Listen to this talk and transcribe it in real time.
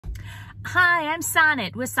Hi, I'm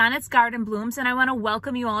Sonnet with Sonnet's Garden Blooms, and I want to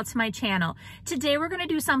welcome you all to my channel. Today we're going to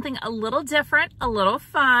do something a little different, a little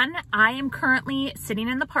fun. I am currently sitting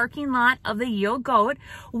in the parking lot of the Ye Goat.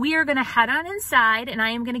 We are going to head on inside, and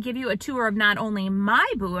I am going to give you a tour of not only my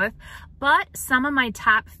booth, but some of my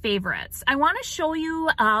top favorites. I want to show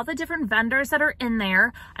you all the different vendors that are in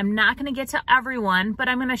there. I'm not going to get to everyone, but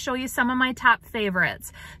I'm going to show you some of my top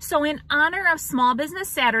favorites. So in honor of Small Business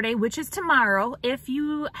Saturday, which is tomorrow, if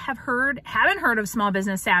you haven't heard of Small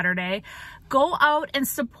Business Saturday, go out and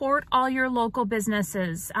support all your local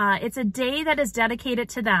businesses. It's a day that is dedicated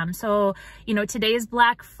to them. So, you know, today is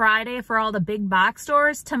Black Friday for all the big box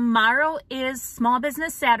stores. Tomorrow is Small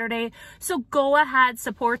Business Saturday. So go ahead,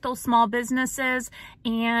 support those small businesses.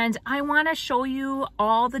 And I want to show you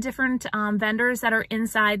all the different vendors that are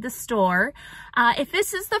inside the store. If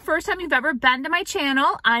this is the first time you've ever been to my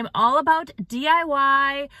channel, I'm all about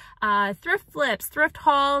DIY, thrift flips, thrift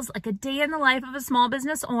hauls, like a day in the life of a small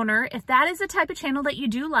business owner. If that is the type of channel that you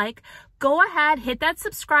do like, go ahead, hit that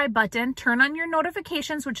subscribe button, turn on your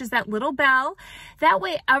notifications, which is that little bell. That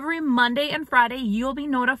way, every Monday and Friday, you'll be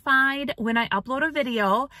notified when I upload a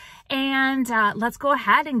video. And let's go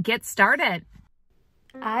ahead and get started.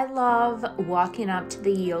 I love walking up to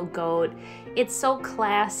the Ye Goat. It's so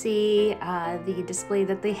classy, the display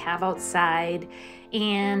that they have outside,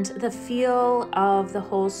 and the feel of the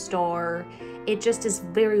whole store. It just is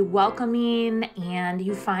very welcoming, and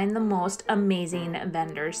you find the most amazing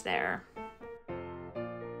vendors there.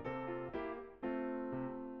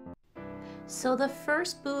 So the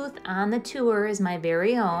first booth on the tour is my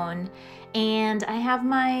very own, and I have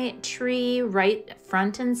my tree right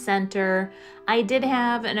front and center. I did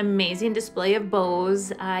have an amazing display of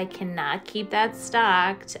bows. I cannot keep that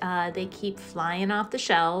stocked. They keep flying off the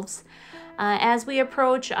shelves. As we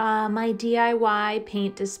approach my DIY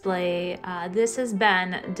paint display, this has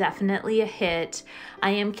been definitely a hit. I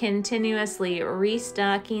am continuously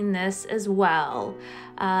restocking this as well.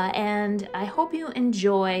 And I hope you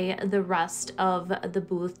enjoy the rest of the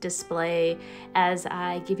booth display as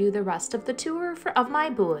I give you the rest of the tour of my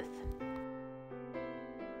booth.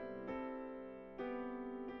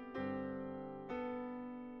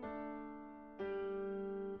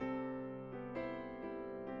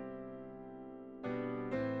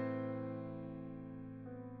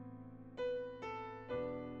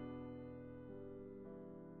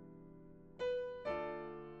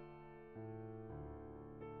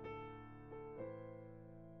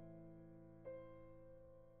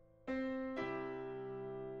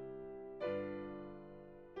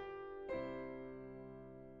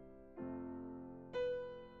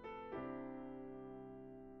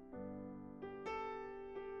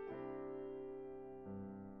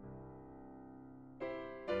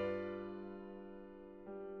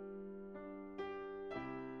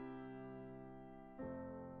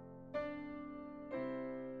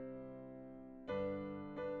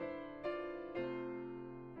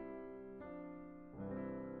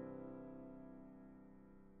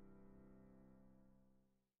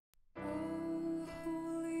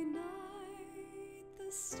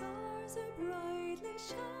 The stars are brightly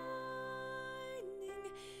shining.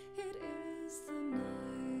 It is the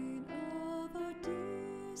night of our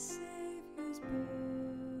dear Savior's birth.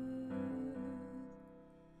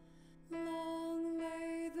 Long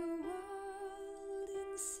lay the world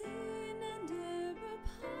in sin and error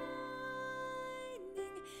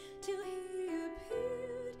pining, till He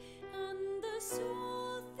appeared and the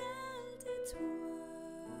soul felt its worth.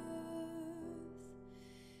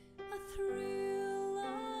 A thrill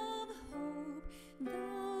of hope,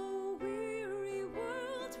 the weary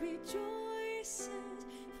world rejoices,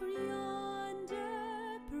 for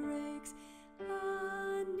yonder breaks a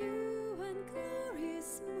new and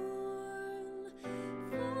glorious morn.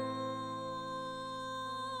 Fall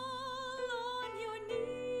on your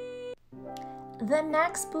knees. The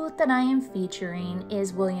next booth that I am featuring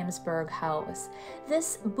is Williamsburg House.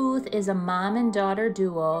 This booth is a mom and daughter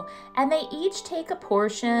duo, and they each take a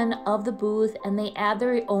portion of the booth and they add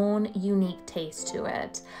their own unique taste to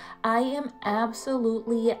it. I am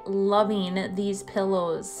absolutely loving these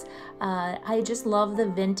pillows. I just love the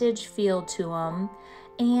vintage feel to them.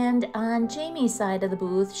 And on Jamie's side of the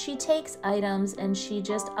booth, she takes items and she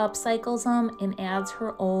just upcycles them and adds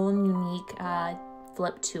her own unique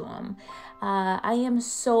flip to them. I am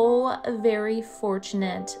so very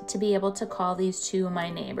fortunate to be able to call these two my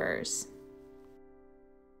neighbors.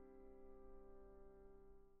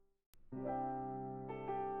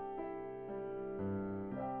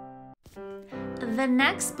 The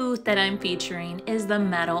next booth that I'm featuring is the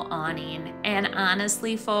metal awning, and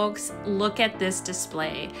honestly folks, look at this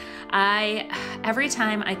display. Every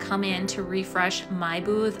time I come in to refresh my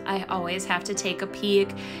booth, I always have to take a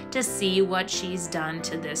peek to see what she's done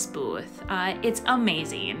to this booth. It's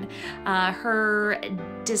amazing. Her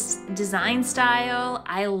design style,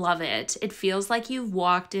 I love it. It feels like you've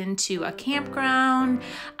walked into a campground.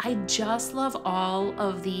 I just love all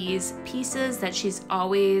of these pieces that she's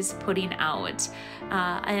always putting out.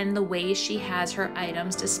 And the way she has her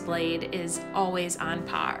items displayed is always on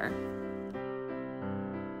par.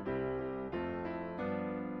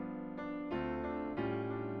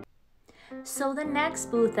 So the next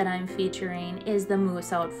booth that I'm featuring is the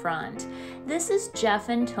Moose out front. This is Jeff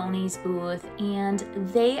and Tony's booth, and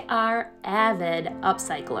they are avid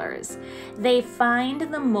upcyclers. They find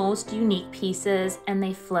the most unique pieces and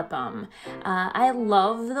they flip them. I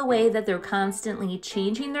love the way that they're constantly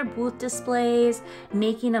changing their booth displays,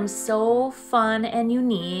 making them so fun and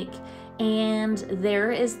unique. And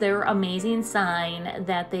there is their amazing sign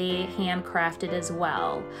that they handcrafted as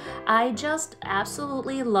well. I just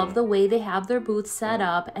absolutely love the way they have their booth set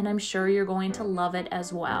up, and I'm sure you're going to love it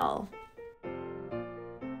as well.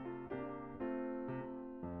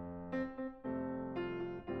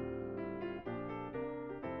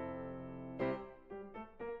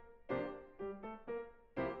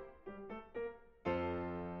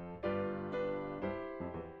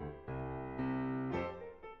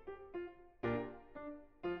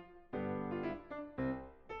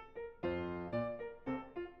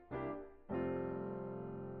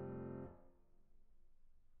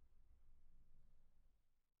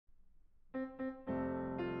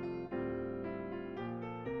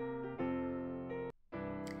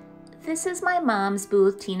 This is my mom's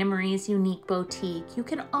booth, Tina Marie's Unique Boutique. You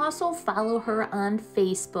can also follow her on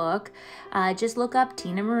Facebook. Just look up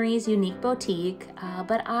Tina Marie's Unique Boutique,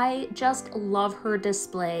 but I just love her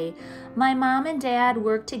display. My mom and dad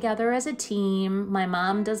work together as a team. My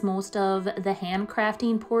mom does most of the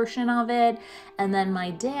handcrafting portion of it, and then my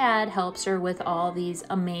dad helps her with all these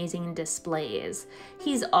amazing displays.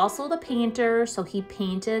 He's also the painter, so he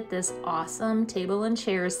painted this awesome table and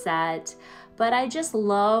chair set. But I just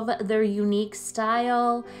love their unique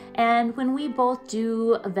style, and when we both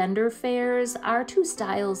do vendor fairs, our two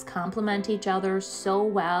styles complement each other so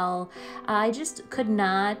well. I just could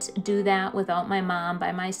not do that without my mom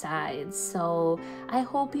by my side, so I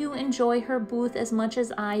hope you enjoy her booth as much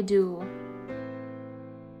as I do.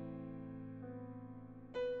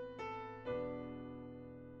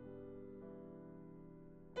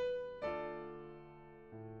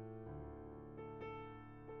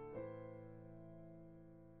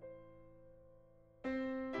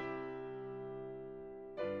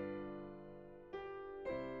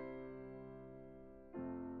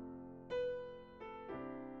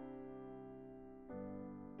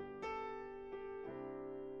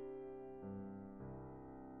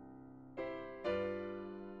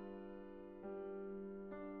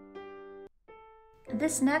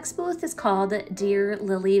 This next booth is called Dear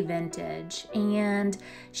Lily Vintage, and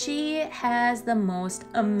she has the most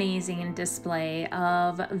amazing display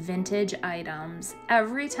of vintage items.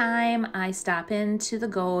 Every time I stop into the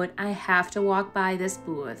Goat, I have to walk by this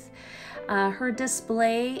booth. Her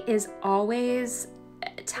display is always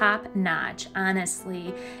top notch,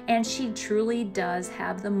 honestly, and she truly does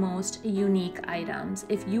have the most unique items.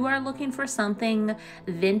 If you are looking for something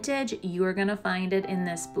vintage, you are gonna find it in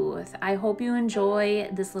this booth. I hope you enjoy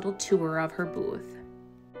this little tour of her booth.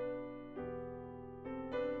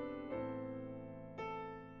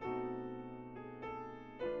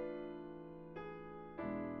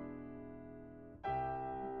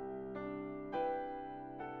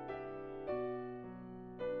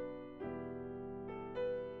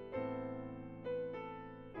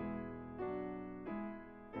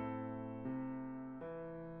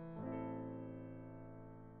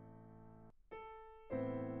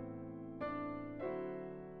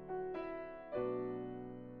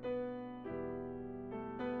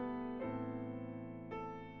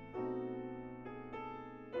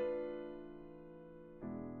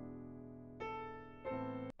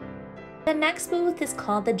 The next booth is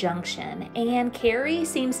called The Junction, and Carrie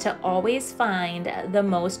seems to always find the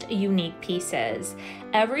most unique pieces.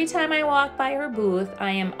 Every time I walk by her booth,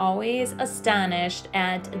 I am always astonished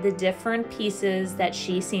at the different pieces that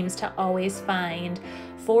she seems to always find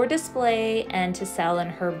for display and to sell in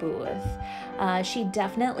her booth. She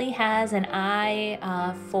definitely has an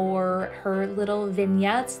eye for her little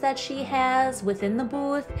vignettes that she has within the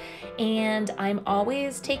booth, and I'm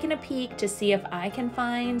always taking a peek to see if I can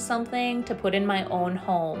find something to put in my own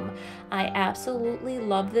home. I absolutely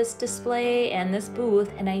love this display and this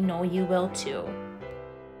booth, and I know you will too.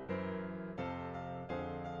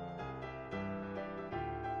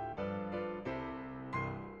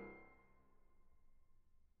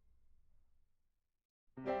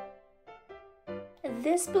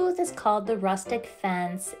 This booth is called the Rustic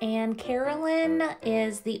Fence, and Carolyn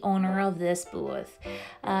is the owner of this booth.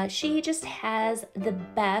 She just has the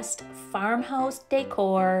best farmhouse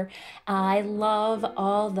decor. I love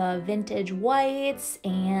all the vintage whites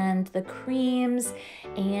and the creams,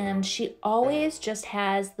 and she always just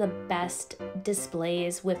has the best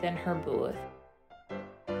displays within her booth.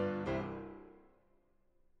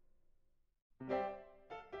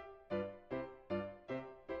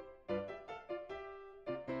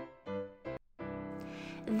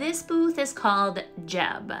 This booth is called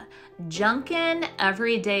Jeb, Junkin'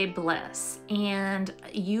 Everyday Bliss, and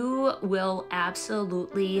you will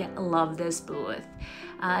absolutely love this booth.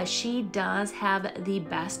 She does have the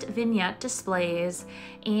best vignette displays,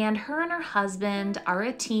 and her husband are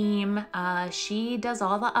a team. She does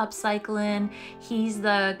all the upcycling. He's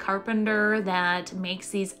the carpenter that makes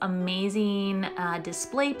these amazing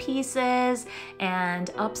display pieces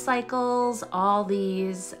and upcycles all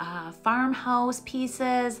these farmhouse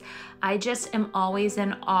pieces. I just am always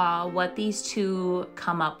in awe what these two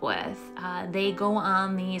come up with. They go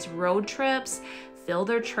on these road trips, fill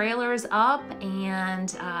their trailers up, and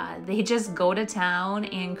they just go to town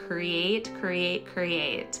and create.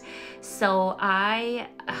 So I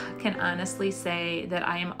can honestly say that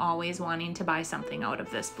I am always wanting to buy something out of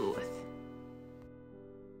this booth.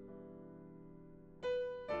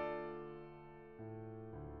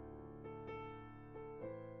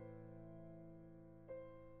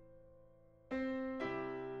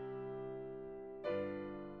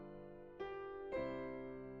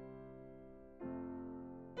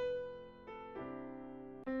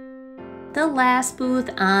 The last booth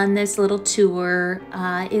on this little tour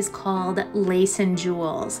is called Lace and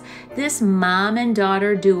Jewels. This mom and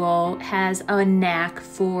daughter duo has a knack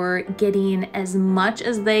for getting as much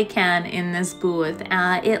as they can in this booth.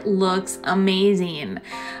 It looks amazing.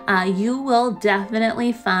 You will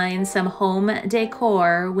definitely find some home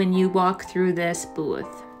decor when you walk through this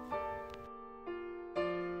booth.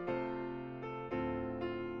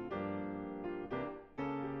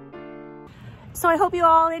 So I hope you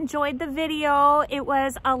all enjoyed the video. It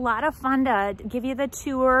was a lot of fun to give you the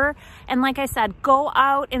tour. And like I said, go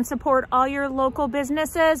out and support all your local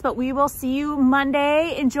businesses, but we will see you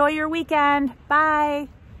Monday. Enjoy your weekend. Bye.